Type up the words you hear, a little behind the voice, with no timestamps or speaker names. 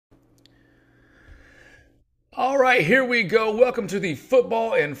All right, here we go. Welcome to the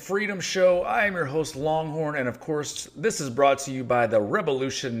Football and Freedom Show. I am your host, Longhorn, and of course, this is brought to you by the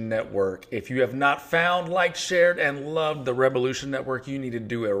Rebelution Network. If you have not found, liked, shared, and loved the Rebelution Network, you need to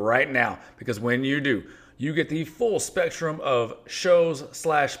do it right now, because when you do, you get the full spectrum of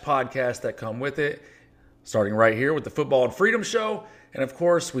shows/podcasts that come with it, starting right here with the Football and Freedom Show. And of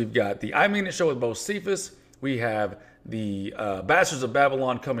course, we've got the I Mean It Show with Bo Cephas. We have the Bastards of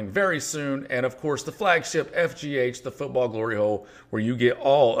Babylon coming very soon. And of course, the flagship FGH, the Football Glory Hole, where you get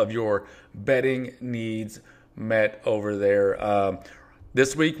all of your betting needs met over there.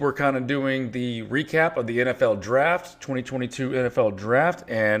 This week, we're kind of doing the recap of the NFL Draft, 2022 NFL Draft,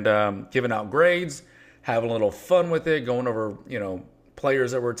 and giving out grades, having a little fun with it, going over,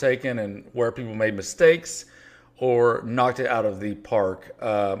 players that were taken and where people made mistakes or knocked it out of the park.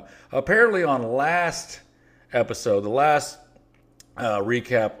 Apparently on last episode, the last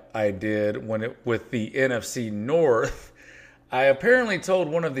recap I did with the NFC North, I apparently told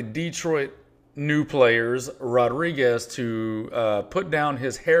one of the Detroit new players, Rodriguez, to put down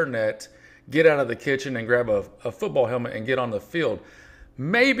his hairnet, get out of the kitchen and grab a football helmet and get on the field.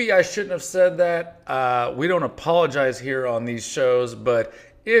 Maybe I shouldn't have said that. We don't apologize here on these shows, but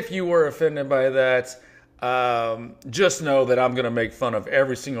if you were offended by that, just know that I'm going to make fun of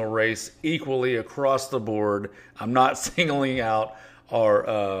every single race equally across the board. I'm not singling out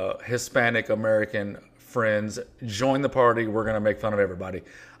our Hispanic American friends. Join the party. We're going to make fun of everybody.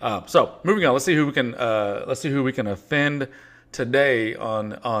 So moving on, let's see who we can offend today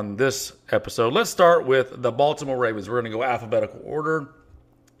on this episode. Let's start with the Baltimore Ravens. We're going to go alphabetical order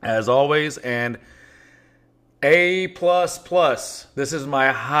as always, and A++. This is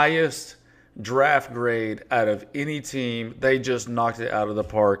my highest draft grade out of any team. They just knocked it out of the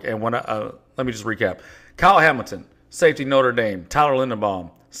park. And when let me just recap: Kyle Hamilton, safety, Notre Dame; Tyler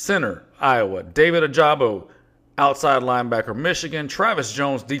Linderbaum, center, Iowa; David Ajabo, outside linebacker, Michigan; Travis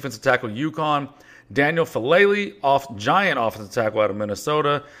Jones, defensive tackle, UConn; Daniel Falele, giant offensive tackle out of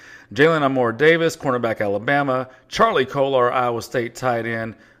Minnesota; Jalen Amore Davis, cornerback, Alabama; Charlie Kolar, Iowa State tight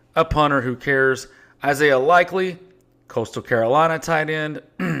end; a punter, who cares, Isaiah Likely, Coastal Carolina tight end;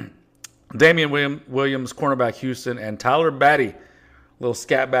 Damian Williams, cornerback, Houston; and Tyler Batty, little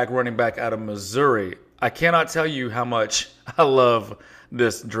scatback running back out of Missouri. I cannot tell you how much I love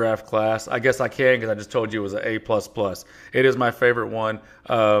this draft class. I guess I can because I just told you it was an A++. It is my favorite one.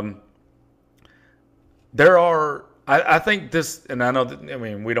 I think this, and I know that,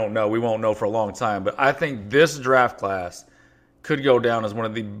 we don't know. We won't know for a long time, but I think this draft class could go down as one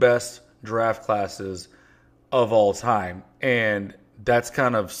of the best draft classes of all time. And that's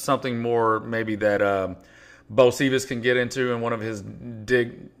kind of something more maybe that Bo Cephas can get into in one of his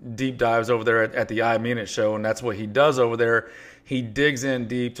deep dives over there at the I Mean It Show, and that's what he does over there. He digs in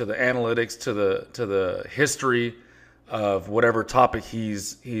deep to the analytics, to the history of whatever topic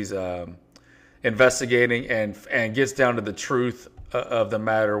he's investigating, and gets down to the truth of the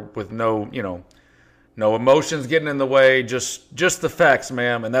matter with no emotions getting in the way, just the facts,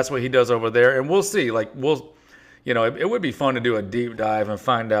 ma'am. And that's what he does over there. And we'll see. It would be fun to do a deep dive and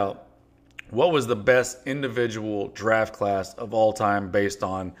find out what was the best individual draft class of all time based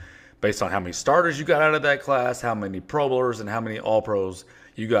on how many starters you got out of that class, how many Pro Bowlers, and how many All-Pros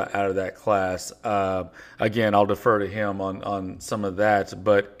you got out of that class. Again, I'll defer to him on some of that.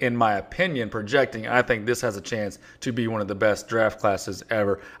 But in my opinion, projecting, I think this has a chance to be one of the best draft classes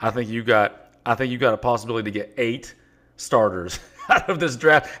ever. I think you got a possibility to get 8 starters out of this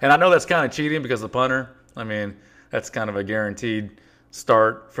draft. And I know that's kind of cheating because the punter, that's kind of a guaranteed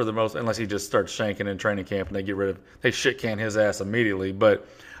start for the most, unless he just starts shanking in training camp and they shit can his ass immediately. But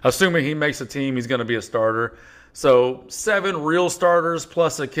assuming he makes a team, he's going to be a starter. So 7 real starters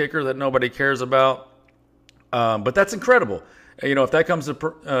plus a kicker that nobody cares about. But that's incredible. If that comes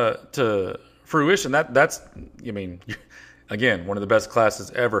to fruition, that's again, one of the best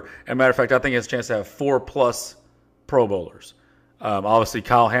classes ever. As a matter of fact, I think it has a chance to have 4+ Pro Bowlers. Obviously,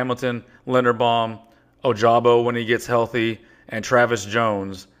 Kyle Hamilton, Linderbaum, Ojabo when he gets healthy, and Travis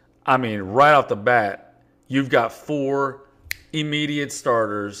Jones. Right off the bat, you've got 4 immediate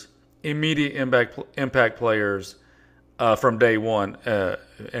starters, immediate impact players from day one,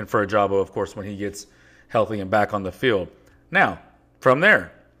 and for Ojabo, of course, when he gets healthy and back on the field. Now, from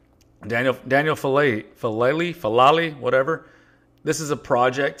there, Daniel Falele, whatever. This is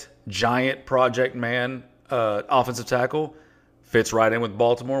a giant project man, offensive tackle. Fits right in with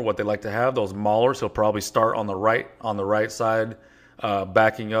Baltimore, what they like to have, those maulers. He'll probably start on the right side,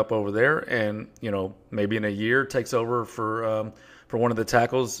 backing up over there, and maybe in a year takes over for one of the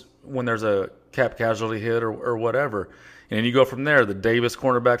tackles when there's a cap casualty hit or whatever. And then you go from there. The Davis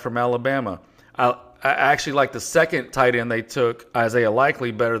cornerback from Alabama. I actually like the second tight end they took, Isaiah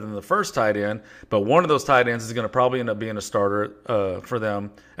Likely, better than the first tight end. But one of those tight ends is going to probably end up being a starter for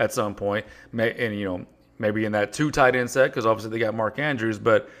them at some point. And, maybe in that 2 tight end set, because obviously they got Mark Andrews.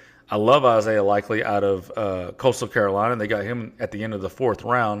 But I love Isaiah Likely out of Coastal Carolina. They got him at the end of the 4th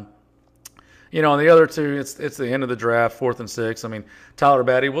round. On the other 2, it's the end of the draft, 4th and 6th. I mean, Tyler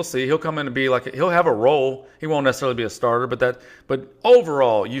Batty, we'll see. He'll come in to be he'll have a role. He won't necessarily be a starter, but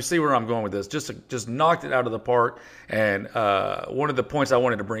overall, you see where I'm going with this. Just knocked it out of the park. And one of the points I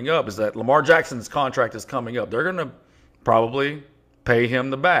wanted to bring up is that Lamar Jackson's contract is coming up. They're going to probably pay him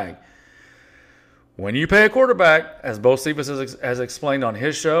the bag. When you pay a quarterback, as Bo Cephas has explained on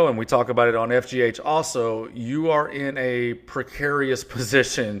his show, and we talk about it on FGH also, you are in a precarious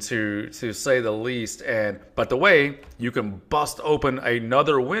position to say the least. But the way you can bust open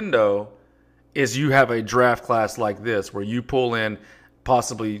another window is you have a draft class like this where you pull in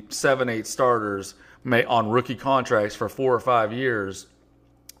possibly 7-8 starters on rookie contracts for 4 or 5 years,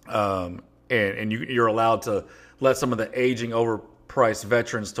 and you're allowed to let some of the aging overpriced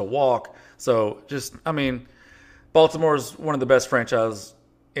veterans to walk. So Baltimore's one of the best franchises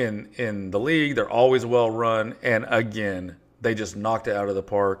in the league. They're always well run, and again, they just knocked it out of the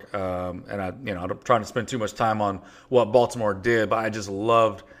park. And I'm trying to spend too much time on what Baltimore did, but I just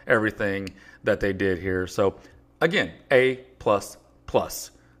loved everything that they did here. So again, A++.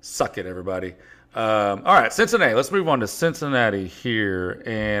 Suck it, everybody. All right, Cincinnati. Let's move on to Cincinnati here,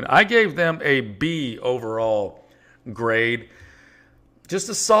 and I gave them a B overall grade. Just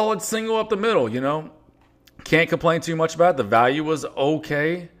a solid single up the middle, Can't complain too much about it. The value was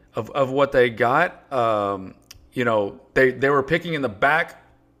okay of what they got. They were picking in the back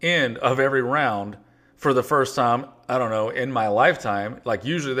end of every round for the first time, I don't know, in my lifetime. Like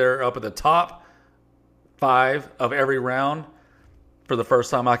usually they're up at the top 5 of every round. For the first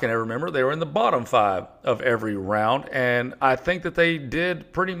time I can ever remember, they were in the bottom 5 of every round. And I think that they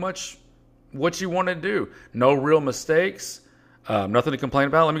did pretty much what you want to do. No real mistakes. Nothing to complain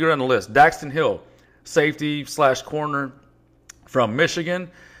about. Let me go down the list. Daxton Hill, safety/corner from Michigan.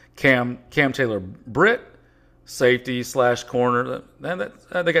 Cam Taylor-Britt, safety/corner.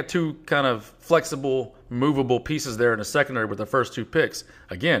 They got 2 kind of flexible, movable pieces there in the secondary with the first 2 picks.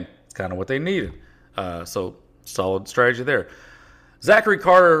 Again, it's kind of what they needed. So solid strategy there. Zachary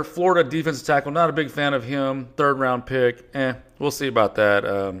Carter, Florida defensive tackle. Not a big fan of him. 3rd round pick. We'll see about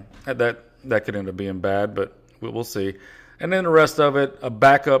that. That could end up being bad, but we'll see. And then the rest of it, a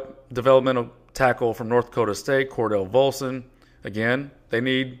backup developmental tackle from North Dakota State, Cordell Volson. Again,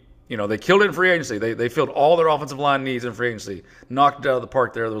 they killed it in free agency. They filled all their offensive line needs in free agency. Knocked it out of the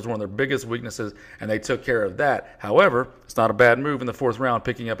park there. That was one of their biggest weaknesses, and they took care of that. However, it's not a bad move in the 4th round,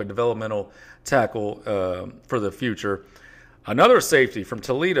 picking up a developmental tackle for the future. Another safety from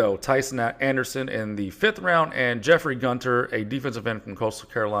Toledo, Tyson Anderson in the 5th round, and Jeffrey Gunter, a defensive end from Coastal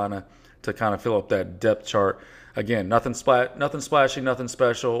Carolina, to kind of fill up that depth chart. Again, nothing splashy, nothing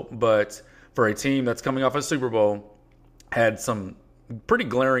special, but for a team that's coming off a Super Bowl, had some pretty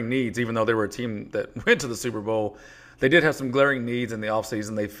glaring needs, even though they were a team that went to the Super Bowl. They did have some glaring needs in the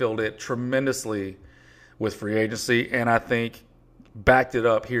offseason. They filled it tremendously with free agency, and I think backed it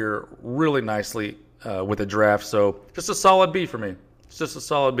up here really nicely with a draft. So just a solid B for me. It's just a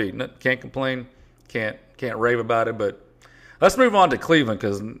solid B. Can't complain, can't rave about it, but let's move on to Cleveland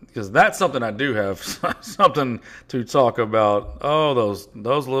because that's something I do have something to talk about. Oh, those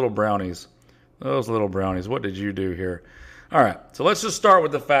little brownies. Those little brownies. What did you do here? All right, so let's just start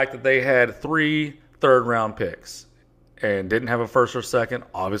with the fact that they had 3 third-round picks and didn't have a first or second.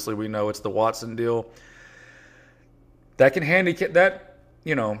 Obviously, we know it's the Watson deal. That can handicap that.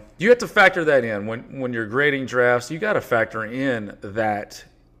 You have to factor that in when you're grading drafts. You got to factor in that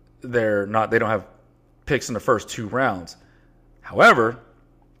they don't have picks in the first 2 rounds. However,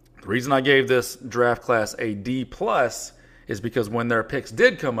 the reason I gave this draft class a D+ is because when their picks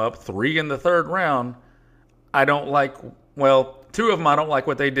did come up, 3 in the 3rd round, I don't like, 2 of them I don't like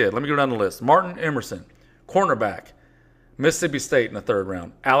what they did. Let me go down the list. Martin Emerson, cornerback, Mississippi State in the 3rd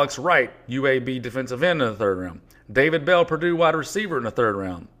round. Alex Wright, UAB defensive end in the 3rd round. David Bell, Purdue wide receiver in the 3rd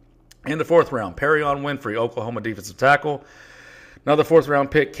round. In the 4th round, Perrion Winfrey, Oklahoma defensive tackle. Another 4th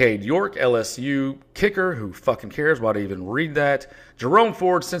round pick, Cade York, LSU kicker. Who fucking cares? Why do I even read that? Jerome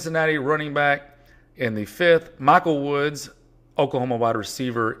Ford, Cincinnati running back in the 5th. Michael Woods, Oklahoma wide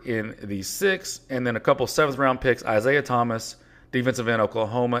receiver in the 6th. And then a couple 7th round picks, Isaiah Thomas, defensive end,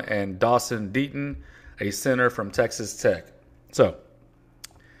 Oklahoma, and Dawson Deaton, a center from Texas Tech. So,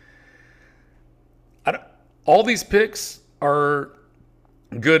 all these picks are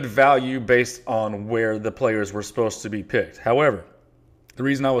good value based on where the players were supposed to be picked. However, the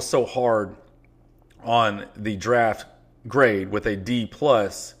reason I was so hard on the draft grade with a D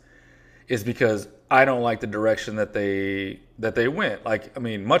plus is because I don't like the direction that they went. Like, I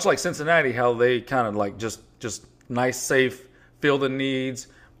mean, much like Cincinnati, how they kind of like just nice, safe, fill the needs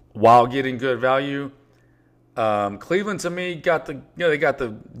while getting good value. Cleveland to me they got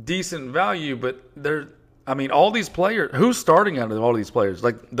the decent value, but all these players, who's starting out of all these players?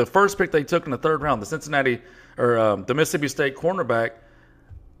 Like the first pick they took in the third round, the Cincinnati or the Mississippi State cornerback,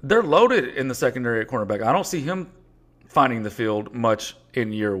 they're loaded in the secondary at cornerback. I don't see him finding the field much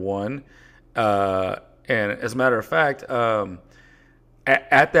in year one. And as a matter of fact,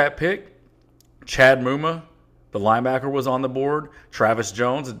 at that pick, Chad Muma, the linebacker, was on the board. Travis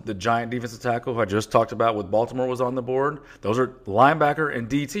Jones, the giant defensive tackle who I just talked about with Baltimore, was on the board. Those are linebacker and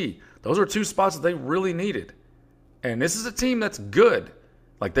DT. Those are two spots that they really needed. And this is a team that's good.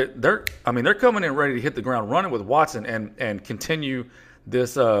 Like they're coming in ready to hit the ground running with Watson and continue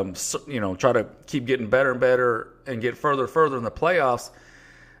this, try to keep getting better and better and get further and further in the playoffs.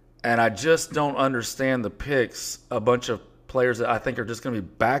 And I just don't understand the picks. A bunch of players that I think are just going to be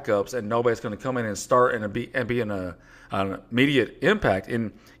backups, and nobody's going to come in and start and be in an immediate impact.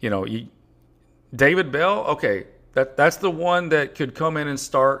 And David Bell, okay, that's the one that could come in and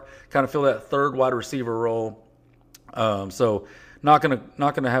start, kind of fill that third wide receiver role. So not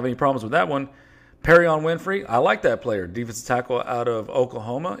gonna have any problems with that one. Perrion Winfrey, I like that player, defensive tackle out of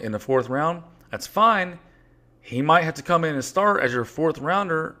Oklahoma in the fourth round. That's fine. He might have to come in and start as your fourth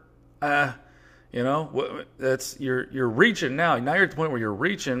rounder. That's you're reaching now. Now you're at the point where you're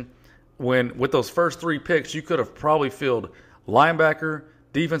reaching when with those first three picks, you could have probably filled linebacker,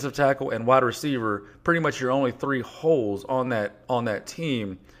 defensive tackle, and wide receiver. Pretty much your only three holes on that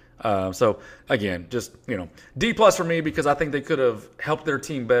team. So again, just D plus for me, because I think they could have helped their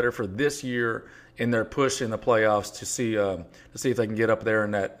team better for this year in their push in the playoffs to see if they can get up there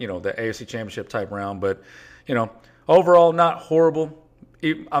in that the AFC Championship type round. But overall, not horrible.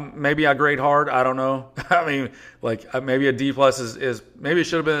 Maybe I grade hard. I don't know. I mean, maybe a D plus is maybe it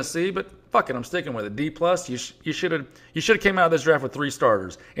should have been a C, but fuck it, I'm sticking with it. D plus. You should have came out of this draft with 3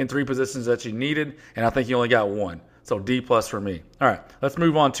 starters in 3 positions that you needed, and I think you only got 1. So D plus for me. All right, let's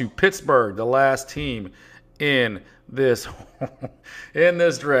move on to Pittsburgh, the last team in this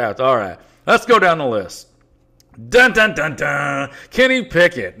draft. All right, let's go down the list. Dun dun dun dun. Kenny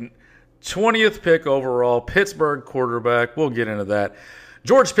Pickett, 20th pick overall, Pittsburgh quarterback. We'll get into that.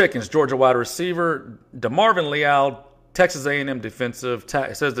 George Pickens, Georgia wide receiver. DeMarvin Leal, Texas A&M defensive.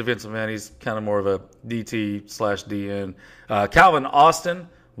 It says defensive end. He's kind of more of a DT/DN. Calvin Austin,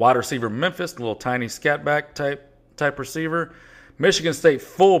 wide receiver, Memphis, little tiny scatback type receiver. Michigan State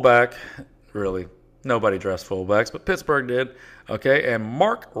fullback. Really, nobody drafts fullbacks, but Pittsburgh did. Okay, and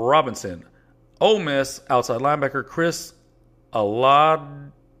Mark Robinson, Ole Miss outside linebacker. Chris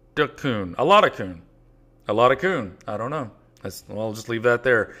Aladakun. I don't know. I'll just leave that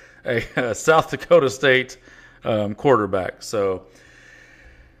there. A South Dakota State quarterback. So,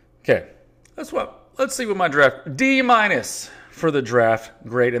 okay. Let's see what my draft. D- for the draft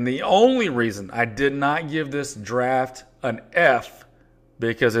grade. And the only reason I did not give this draft an F,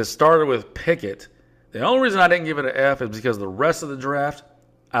 because it started with Pickett. The only reason I didn't give it an F is because the rest of the draft,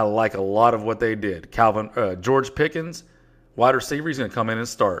 I like a lot of what they did. George Pickens, wide receiver, he's going to come in and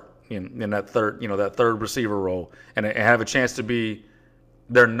start in that third receiver role and have a chance to be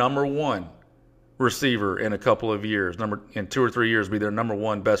their number 1 receiver in a couple of years. In 2 or 3 years, be their number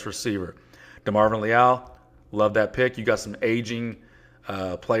 1 best receiver. DeMarvin Leal, love that pick. You got some aging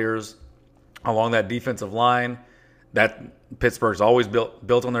players along that defensive line. That Pittsburgh's always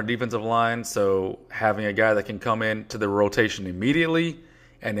built on their defensive line, so having a guy that can come into the rotation immediately,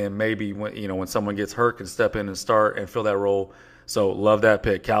 and then maybe when someone gets hurt, can step in and start and fill that role. So love that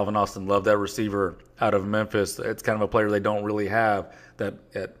pick. Calvin Austin, love that receiver out of Memphis. It's kind of a player they don't really have, that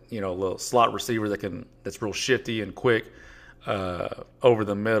little slot receiver that's real shifty and quick over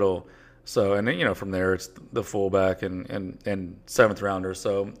the middle. So, and then from there it's the fullback and 7th rounder.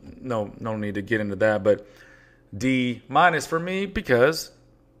 So no need to get into that. But D- for me because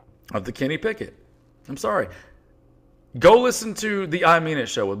of the Kenny Pickett. I'm sorry. Go listen to the I Mean It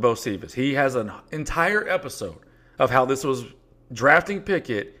show with Bo Stevens. He has an entire episode of how this was drafting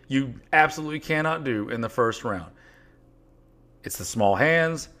Pickett. You absolutely cannot do in the first round. It's the small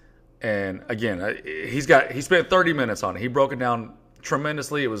hands, and again, he spent 30 minutes on it. He broke it down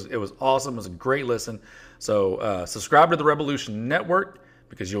tremendously. It was awesome. It was a great listen. So subscribe to the Rebelution Network,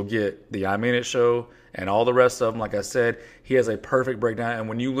 because you'll get the I Mean It show and all the rest of them. Like I said, he has a perfect breakdown, and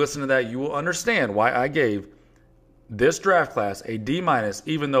when you listen to that, you will understand why I gave this draft class a D-,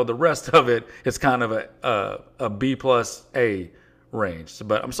 even though the rest of it is kind of a B plus A range.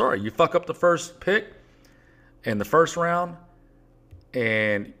 But I'm sorry, you fuck up the first pick in the first round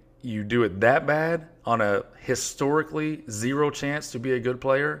and you do it that bad on a historically zero chance to be a good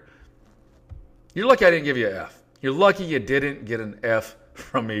player, you're lucky I didn't give you an F. You're lucky you didn't get an F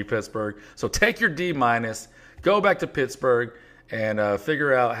from me, Pittsburgh. So take your D-, go back to Pittsburgh, and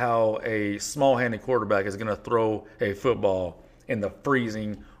figure out how a small-handed quarterback is going to throw a football in the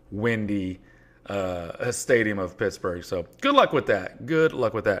freezing, windy stadium of Pittsburgh. So good luck with that. Good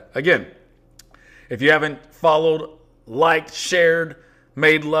luck with that. Again, if you haven't followed, liked, shared,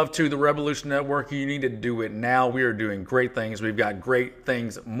 made love to the Rebelution Network, you need to do it now. We are doing great things. We've got great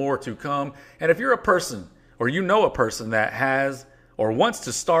things more to come. And if you're a person or you know a person that has or wants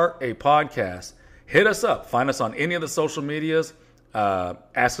to start a podcast, hit us up. Find us on any of the social medias.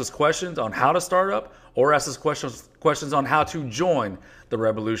 Ask us questions on how to start up, or ask us questions on how to join the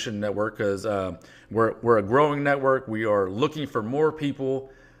Rebelution Network, because we're a growing network. We are looking for more people.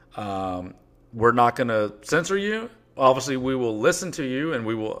 We're not going to censor you. Obviously, we will listen to you, and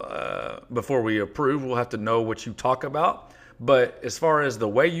we will, before we approve, we'll have to know what you talk about. But as far as the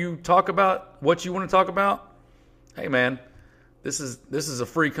way you talk about what you want to talk about, hey, man, this is a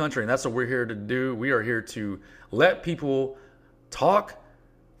free country, and that's what we're here to do. We are here to let people talk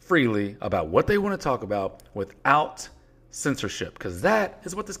freely about what they want to talk about without censorship, because that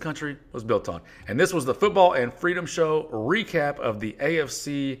is what this country was built on. And this was the Football and Freedom Show recap of the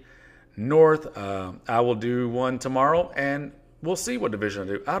AFC North. I will do one tomorrow, and we'll see what division I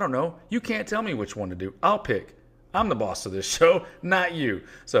do. I don't know. You can't tell me which one to do. I'll pick. I'm the boss of this show, not you.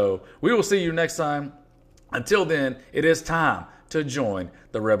 So we will see you next time. Until then, it is time to join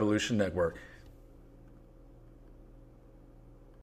the Rebelution Network.